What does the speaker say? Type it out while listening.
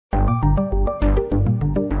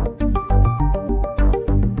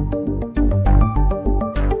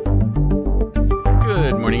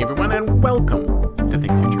Welcome to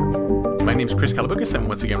Think Future. My name is Chris Kalabukis, and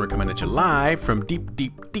once again we're coming at you live from deep,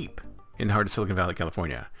 deep, deep in the heart of Silicon Valley,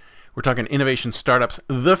 California. We're talking innovation, startups,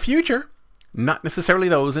 the future, not necessarily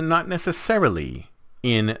those, and not necessarily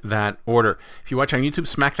in that order. If you watch on YouTube,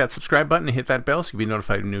 smack that subscribe button and hit that bell so you'll be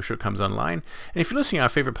notified when a new show comes online. And if you're listening on a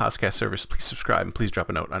favorite podcast service, please subscribe and please drop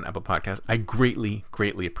a note on Apple Podcasts. I greatly,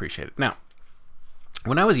 greatly appreciate it. Now,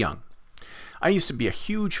 when I was young, I used to be a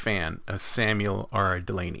huge fan of Samuel R.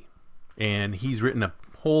 Delany, and he's written a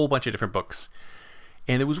whole bunch of different books.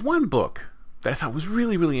 And there was one book that I thought was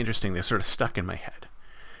really, really interesting that sort of stuck in my head.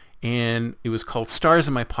 And it was called Stars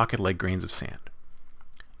in My Pocket Like Grains of Sand.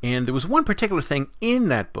 And there was one particular thing in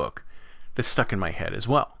that book that stuck in my head as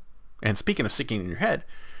well. And speaking of sticking in your head,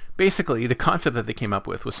 basically the concept that they came up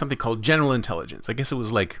with was something called general intelligence. I guess it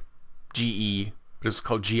was like GE, but it was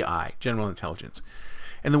called GI, general intelligence.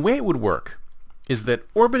 And the way it would work is that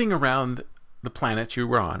orbiting around the planet you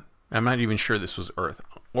were on, I'm not even sure this was Earth,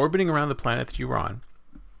 orbiting around the planet that you were on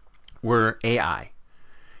were AI.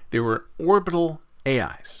 There were orbital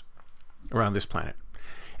AIs around this planet.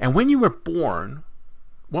 And when you were born,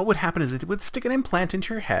 what would happen is it would stick an implant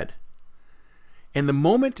into your head, and the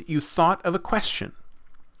moment you thought of a question,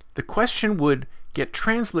 the question would get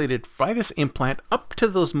translated by this implant up to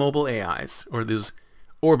those mobile AIs, or those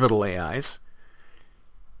orbital AIs.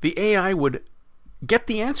 The AI would get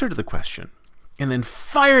the answer to the question, and then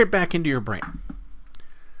fire it back into your brain.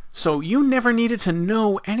 So you never needed to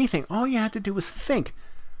know anything. All you had to do was think,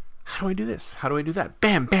 how do I do this? How do I do that?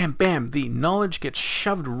 Bam, bam, bam. The knowledge gets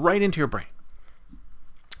shoved right into your brain.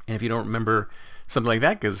 And if you don't remember something like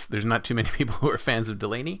that, because there's not too many people who are fans of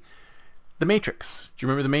Delany, The Matrix. Do you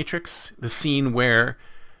remember The Matrix? The scene where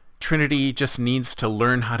Trinity just needs to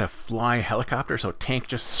learn how to fly a helicopter, so Tank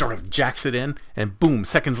just sort of jacks it in, and boom,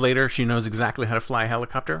 seconds later, she knows exactly how to fly a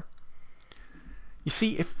helicopter. You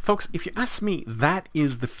see, folks, if you ask me, that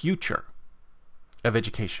is the future of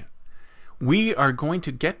education. We are going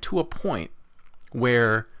to get to a point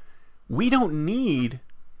where we don't need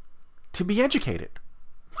to be educated.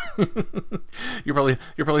 You're probably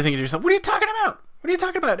thinking to yourself, what are you talking about? What are you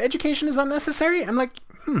talking about? Education is unnecessary? I'm like,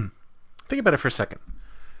 think about it for a second.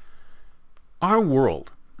 Our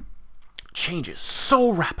world changes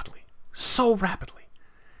so rapidly,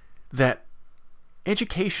 that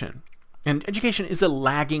education is a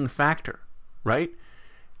lagging factor, right?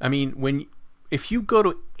 I mean, if you go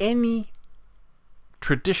to any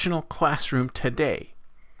traditional classroom today,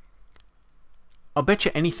 I'll bet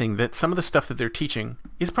you anything that some of the stuff that they're teaching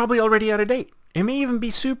is probably already out of date. It may even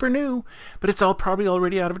be super new, but it's all probably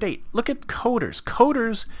already out of date. Look at coders.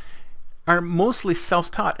 Coders are mostly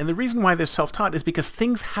self-taught, and the reason why they're self-taught is because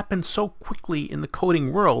things happen so quickly in the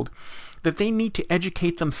coding world that they need to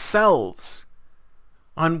educate themselves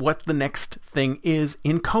on what the next thing is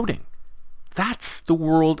in coding. That's the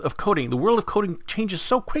world of coding. The world of coding changes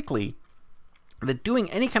so quickly that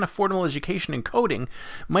doing any kind of formal education in coding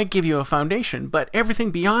might give you a foundation, but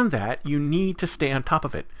everything beyond that, you need to stay on top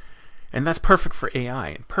of it. And that's perfect for AI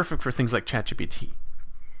and perfect for things like ChatGPT.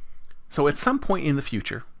 So at some point in the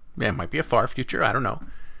future, it might be a far future, I don't know,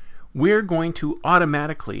 we're going to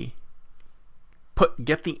automatically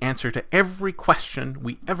get the answer to every question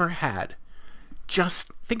we ever had.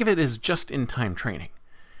 Just think of it as just-in-time training.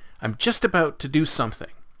 I'm just about to do something.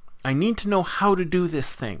 I need to know how to do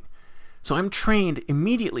this thing. So I'm trained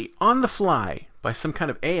immediately on the fly by some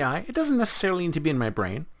kind of AI. It doesn't necessarily need to be in my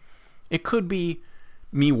brain. It could be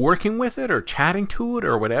me working with it or chatting to it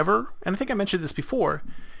or whatever. And I think I mentioned this before,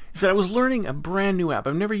 is that I was learning a brand new app.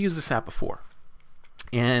 I've never used this app before.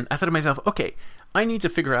 And I thought to myself, okay, I need to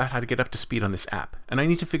figure out how to get up to speed on this app. And I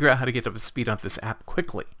need to figure out how to get up to speed on this app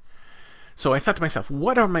quickly. So I thought to myself,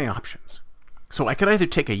 what are my options? So I could either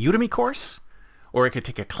take a Udemy course, or I could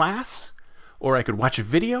take a class, or I could watch a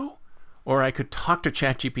video, or I could talk to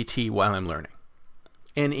ChatGPT while I'm learning.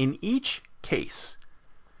 And in each case,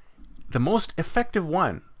 the most effective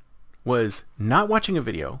one was not watching a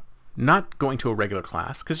video, not going to a regular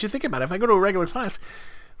class. Because you think about it, if I go to a regular class,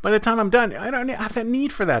 by the time I'm done, I don't have that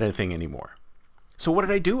need for that thing anymore. So what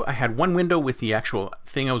did I do? I had one window with the actual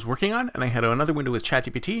thing I was working on, and I had another window with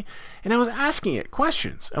ChatGPT, and I was asking it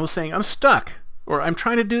questions. I was saying, I'm stuck, or I'm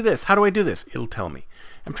trying to do this. How do I do this? It'll tell me.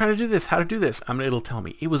 I'm trying to do this. How to do this? It'll tell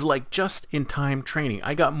me. It was like just-in-time training.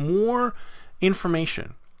 I got more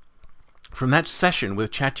information from that session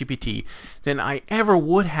with ChatGPT than I ever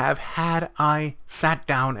would have had I sat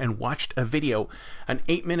down and watched a video, an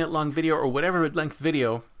 8-minute long video or whatever length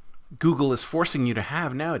video Google is forcing you to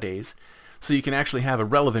have nowadays, so you can actually have a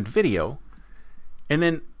relevant video. And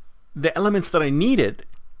then the elements that I needed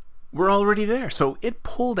were already there. So it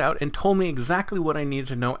pulled out and told me exactly what I needed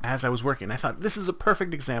to know as I was working. I thought this is a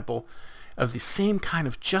perfect example of the same kind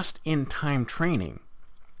of just-in-time training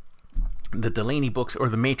the Delaney books or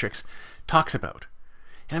the Matrix talks about.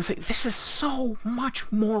 And I'm saying this is so much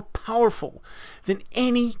more powerful than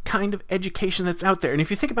any kind of education that's out there. And if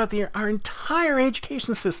you think about our entire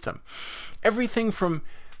education system, everything from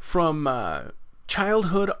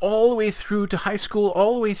childhood all the way through to high school,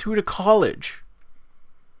 all the way through to college,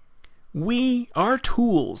 our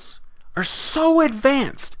tools are so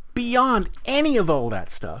advanced beyond any of all that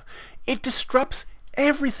stuff. It disrupts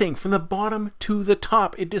everything from the bottom to the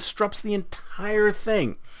top. It disrupts the entire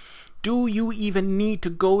thing. Do you even need to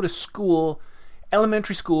go to school,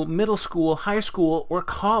 elementary school, middle school, high school, or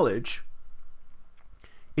college,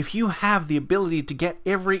 if you have the ability to get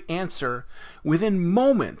every answer within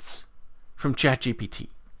moments from ChatGPT?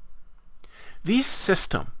 This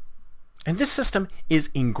system is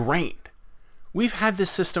ingrained. We've had this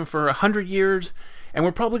system for 100 years, and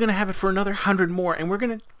we're probably going to have it for another 100 more, and we're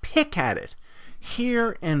going to pick at it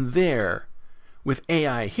here and there with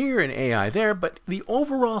AI here and AI there, but the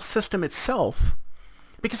overall system itself,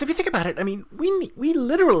 because if you think about it, I mean, we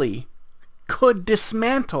literally could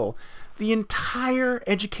dismantle the entire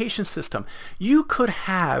education system. You could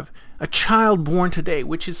have a child born today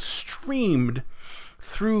which is streamed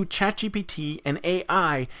through ChatGPT and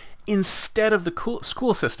AI instead of the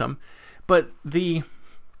school system, but the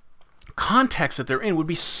context that they're in would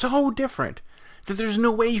be so different that there's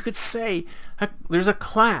no way you could say there's a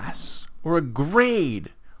class or a grade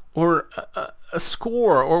or a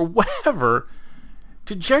score or whatever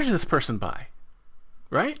to judge this person by,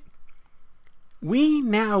 right? We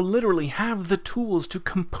now literally have the tools to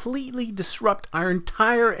completely disrupt our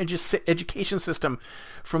entire education system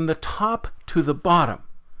from the top to the bottom.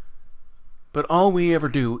 But all we ever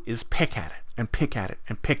do is pick at it and pick at it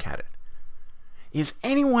and pick at it. Is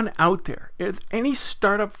anyone out there, is any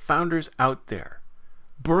startup founders out there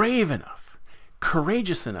brave enough,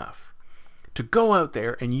 courageous enough to go out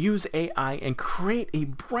there and use AI and create a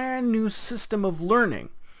brand new system of learning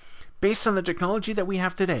based on the technology that we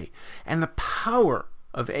have today and the power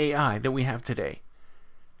of AI that we have today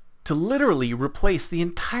to literally replace the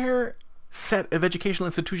entire set of educational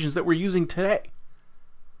institutions that we're using today?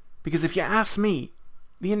 Because if you ask me,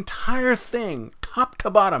 the entire thing, top to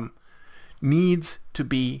bottom, needs to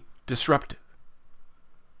be disruptive.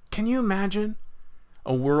 Can you imagine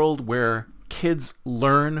a world where kids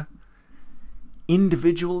learn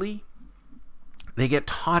individually? They get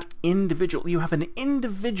taught individually. You have an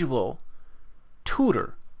individual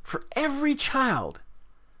tutor for every child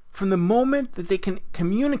from the moment that they can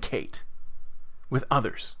communicate with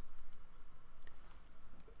others,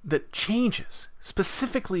 that changes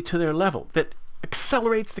specifically to their level, that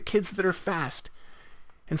accelerates the kids that are fast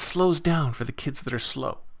and slows down for the kids that are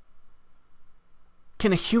slow.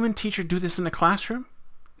 Can a human teacher do this in a classroom?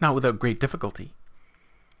 Not without great difficulty.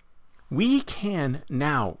 We can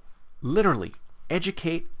now literally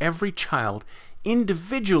educate every child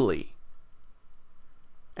individually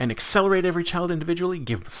and accelerate every child individually,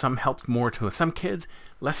 give some help more to some kids,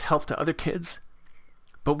 less help to other kids.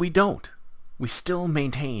 But we don't. We still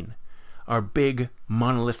maintain our big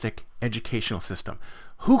monolithic educational system.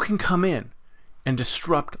 Who can come in and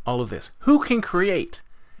disrupt all of this? Who can create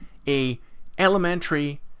a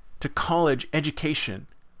elementary to college education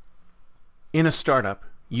in a startup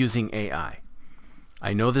using AI?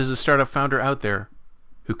 I know there's a startup founder out there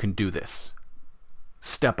who can do this.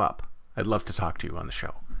 Step up. I'd love to talk to you on the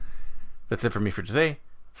show. That's it for me for today.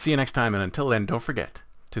 See you next time, and until then, don't forget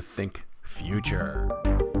to think future.